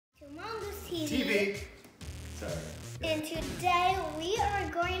TV. Sorry. And today we are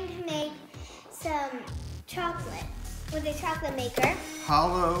going to make some chocolate with a chocolate maker.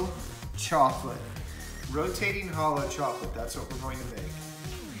 Hollow chocolate. Rotating hollow chocolate. That's what we're going to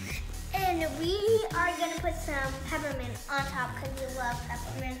make. And we are going to put some peppermint on top because we love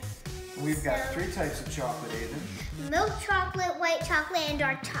peppermint. We've got 3 types of chocolate, Aven. Milk chocolate, white chocolate, and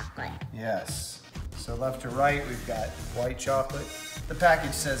dark chocolate. Yes. So left to right, we've got white chocolate. The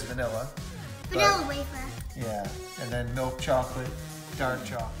package says vanilla. Vanilla wafer. Yeah, and then milk chocolate, dark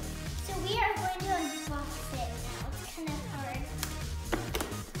chocolate. So we are going to unbox it now. It's kind of hard.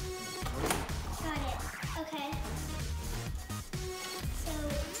 Got it. Okay. So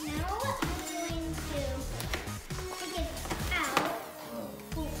now I'm going to take it out.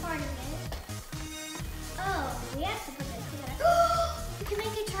 Well, part of it. Oh, we have to put this together. We can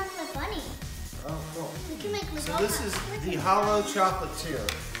make a chocolate bunny. Oh, cool. We can make So this is the hollow chocolatier.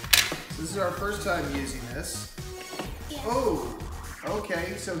 This is our first time using this. Yeah. Oh,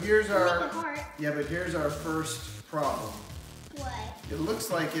 okay. So here's Make a our heart. but here's our first problem. What? It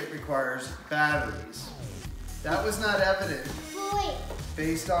looks like it requires batteries. That was not evident Well, wait.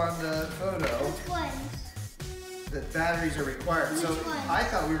 based on the photo Which ones? that batteries are required. So Which one? I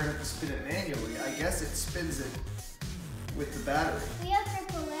thought we were going to spin it manually. I guess it spins it with the battery. We have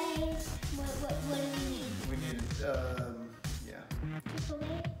AAA. What do we need? We need yeah.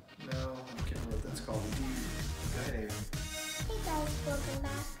 AAA? No, I can't remember what that's called. Go ahead, Aven. Hey guys, welcome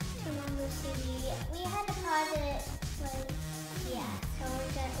back to Mongoose TV. We had to pause it, like, yeah, so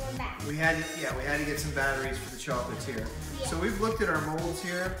we're back. We had to get some batteries for the chocolatier. Yeah. So we've looked at our molds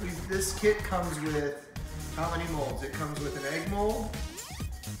here. This kit comes with how many molds? It comes with an egg mold.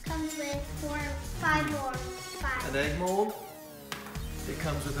 Comes with 5 more. 5. An egg mold. It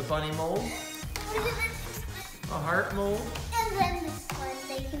comes with a bunny mold. A heart mold. And then this one,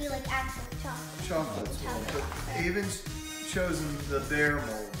 they can do like actual chocolate. Chocolates mold. But Aven's chosen the bear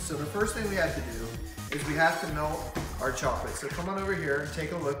mold. So the first thing we have to do is we have to melt our chocolate. So come on over here and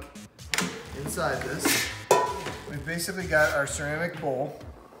take a look inside this. We've basically got our ceramic bowl,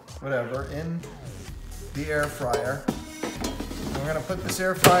 whatever, in the air fryer. And we're gonna put this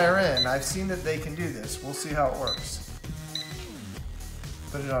air fryer in. I've seen that they can do this. We'll see how it works.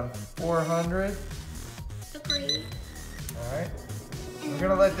 Put it on 400. Agreed. All right. We're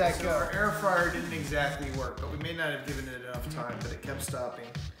gonna let that go. Our air fryer didn't exactly work, but we may not have given it enough time, but it kept stopping.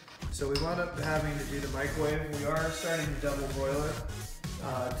 So we wound up having to do the microwave. We are starting to double boil it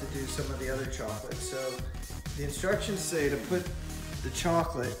to do some of the other chocolate. So the instructions say to put the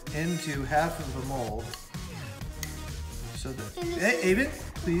chocolate into half of the mold. So that, hey, Aven,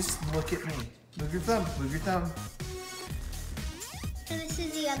 please look at me. Move your thumb, move your thumb. And this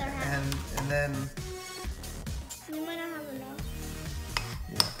is the other half. And then, We might not have enough.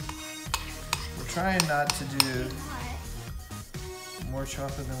 yeah. We're trying not to do What? more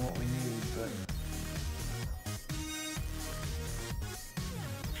chocolate than what we need, but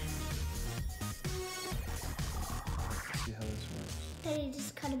let's see how this works. Daddy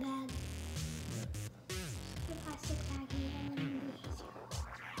just cut a bag. Yeah. The plastic bag and then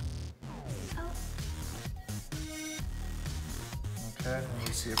Oh. Okay, let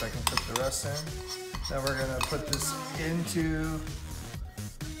me see if I can put the rest in. Then we're gonna put this into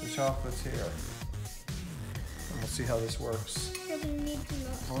the chocolatier. And we'll see how this works. So we need to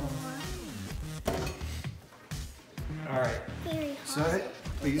melt some more. All right. Very hot. So,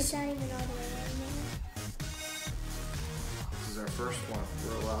 please. It's not even all the way in This is our first one.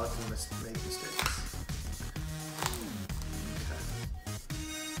 We're allowed to make mistakes. Okay.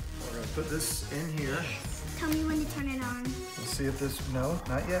 We're gonna put this in here. there. Tell me when to turn it on. Let's see if this, no,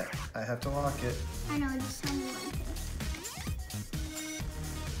 not yet. I have to lock it. I know, just tell me when to.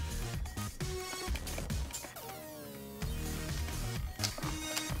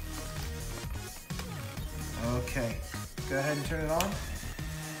 Okay, go ahead and turn it on.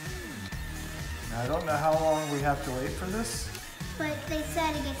 Now, I don't know how long we have to wait for this. But they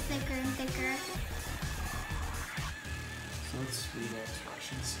said it gets thicker and thicker. So let's read the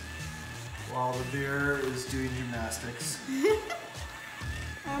instructions. While the bear is doing gymnastics.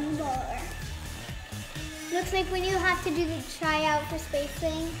 I'm bored. Looks like when you have to do the tryout for space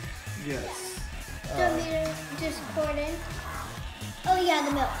thing, Yes. the meter just poured in. Oh yeah,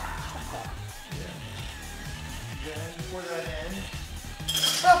 the milk. Yeah. Go ahead and pour that in.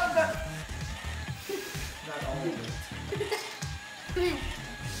 Oh, not all of it.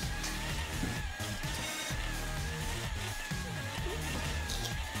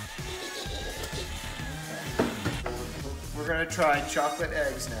 We're gonna try chocolate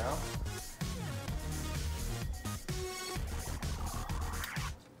eggs now.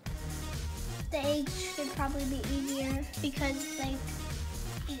 the eggs should probably be easier because like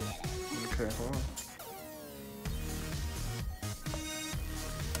you get it. Okay, hold on.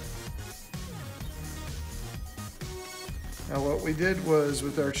 Now what we did was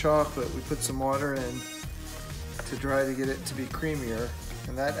with our chocolate, we put some water in to dry to get it to be creamier,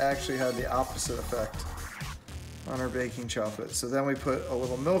 and that actually had the opposite effect on our baking chocolate. So then we put a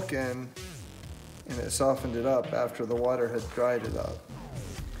little milk in and it softened it up after the water had dried it up.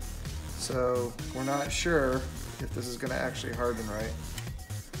 So we're not sure if this is gonna actually harden right,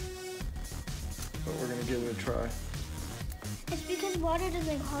 but we're gonna give it a try. It's because water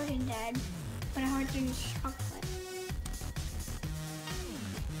doesn't harden, Dad, but it hardens chocolate.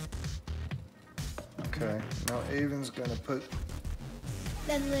 Okay, now Aven's gonna put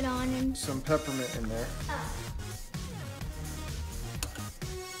The lid on and some peppermint in there. oh.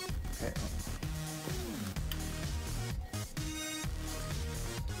 Okay.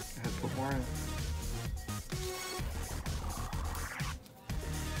 Go ahead, put more in.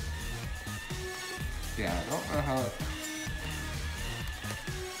 Yeah, I don't know how it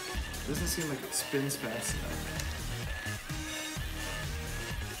doesn't seem like it spins fast enough.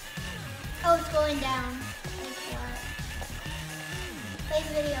 Oh, it's going down. Like what? Play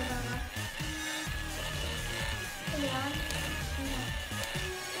the video, Mama. Come on.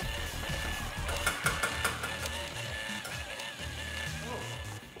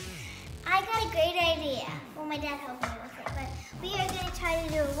 I got a great idea. Well, my dad helped me with it, but we are going to try to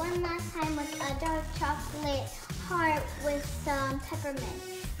do it one last time with a dark chocolate heart with some peppermint.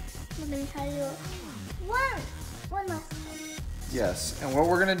 We're going to try to do it one last time. Yes, and what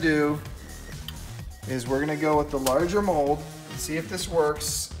we're gonna do is we're gonna go with the larger mold and see if this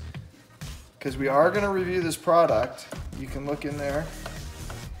works, because we are gonna review this product. You can look in there.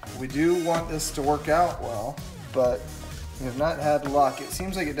 We do want this to work out well, but we have not had luck. It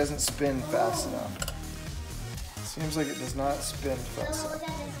seems like it doesn't spin fast enough. It seems like it does not spin fast Look enough.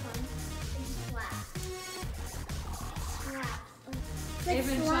 at this one. It's flat. It's like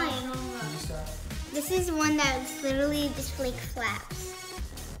Aven, slime. This is one that's literally just like flaps.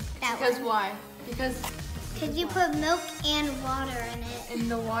 That Because one. why? Because You put milk and water in it. and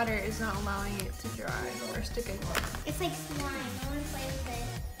the water is not allowing it to dry or stick in water. It's like slime. I want to play with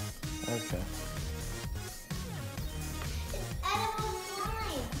it. Okay. It's edible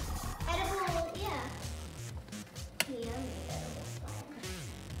slime. Edible, yeah. Yummy edible slime.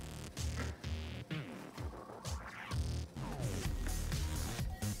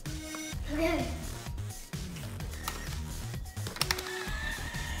 Okay.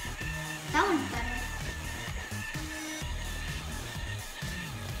 That one's better.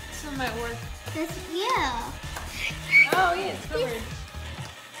 This one might work. This, yeah. Oh yeah, it's covered.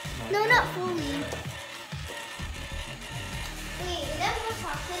 No, not fully. Wait, is there more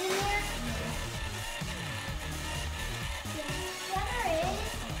chocolate in there? Yeah, there is.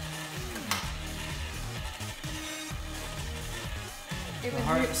 The Aven,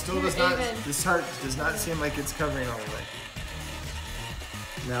 heart here- still here, does not. Aven. This heart does not seem like it's covering all the way.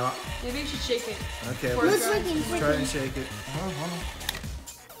 Now, Maybe you should shake it. okay, Before let's it dries. Looking, try and shake it. Hold on.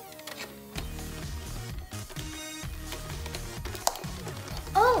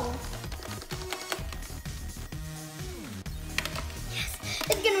 Oh. Yes,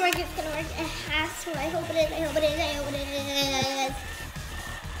 it's gonna work. It's gonna work. It has to. I hope it is. I hope it is. I hope it is.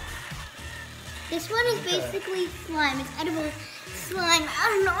 This one is Okay. basically slime. It's edible slime. I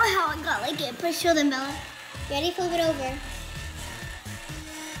don't know how it got like it, but show them, Bella. You ready? Flip it over.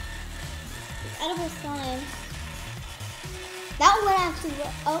 It's edible slime. That one actually.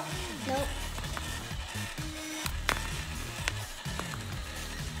 Oh, nope.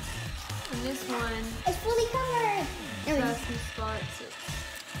 And this one It's fully covered. There we go. has some spots.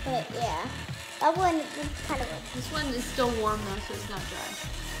 But yeah, that one is kind of like. This one is still warm though, so it's not dry.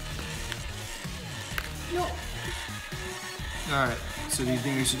 No. All right. So do you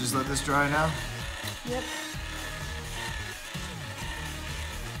think we should just let this dry now? Yep.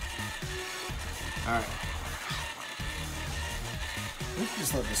 All right. We can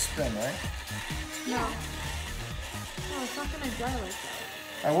just let this spin, right? No. No, it's not gonna dry like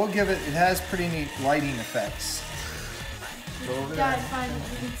that. I will give it. It has pretty neat lighting effects. Go over Dad, there. fine,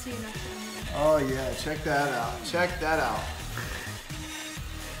 you can see enough down here. Oh yeah, check that out. Check that out.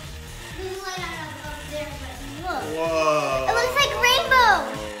 There's a light up there, but look. Whoa. It looks like rainbow.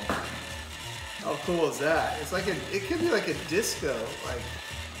 How cool is that? It's like a. It could be like a disco. Like.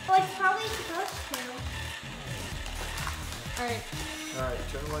 Oh, it's probably supposed to. Alright. All right,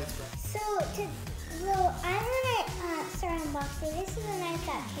 turn the lights back. Well, I'm gonna start unboxing. This is the knife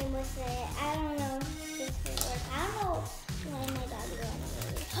that came with it. I don't know if this will work. I don't know when my dog will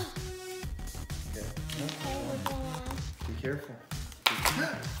anyway. careful.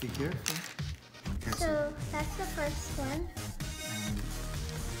 Be careful. Okay, So that's the first one. and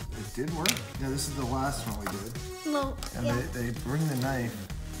it did work. Yeah, this is the last one we did. Well, And yeah. they bring the knife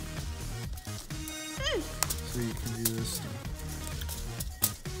so you can do this stuff.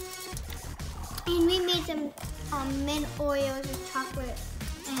 And we made some mint Oreos with chocolate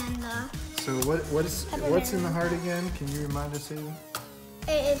and So what's in the heart again? Can you remind us, Aven?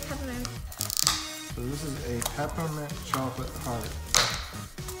 it is peppermint. So this is a peppermint chocolate heart.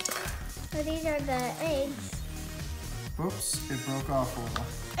 So these are the eggs. Oops, it broke off a little.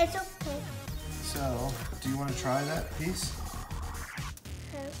 It's okay. So, do you want to try that piece?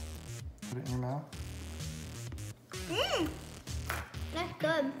 Okay. Put it in your mouth. That's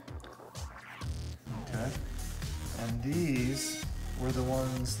good. Okay. And these were the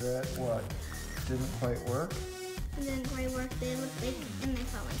ones that, what, didn't quite work? It didn't quite work. They look like, and they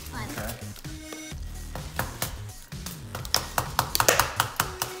felt like fun. Okay.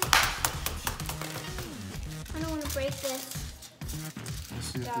 I don't want to break this. Let's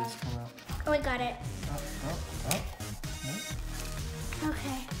see if these come out. Oh, I got it. Oh.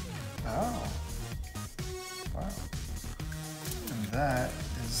 Okay. Oh. Wow. And that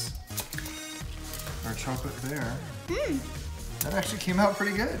is our chocolate bear. That actually came out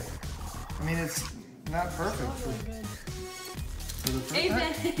pretty good. I mean, it's not perfect for the first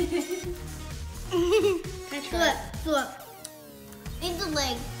Aven. Can I try? Look. Eat the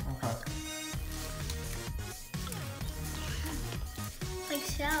leg. Okay. Like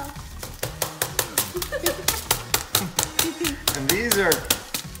so. And these are,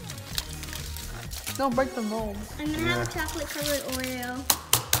 Don't break the mold. I'm gonna have a chocolate covered Oreo.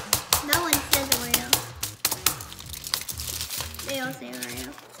 No one says Oreo. They all say Oreo.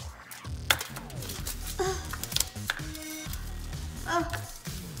 Oh.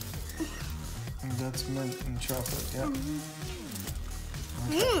 and that's mint and chocolate, yeah.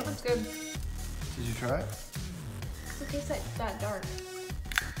 That's good. Did you try it? It tastes like that dark.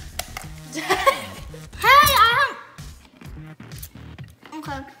 Hey,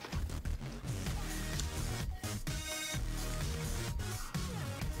 okay.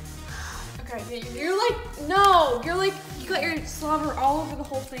 Okay, yeah, you're like, no, you're like, you got your slobber all over the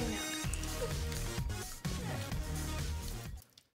whole thing now.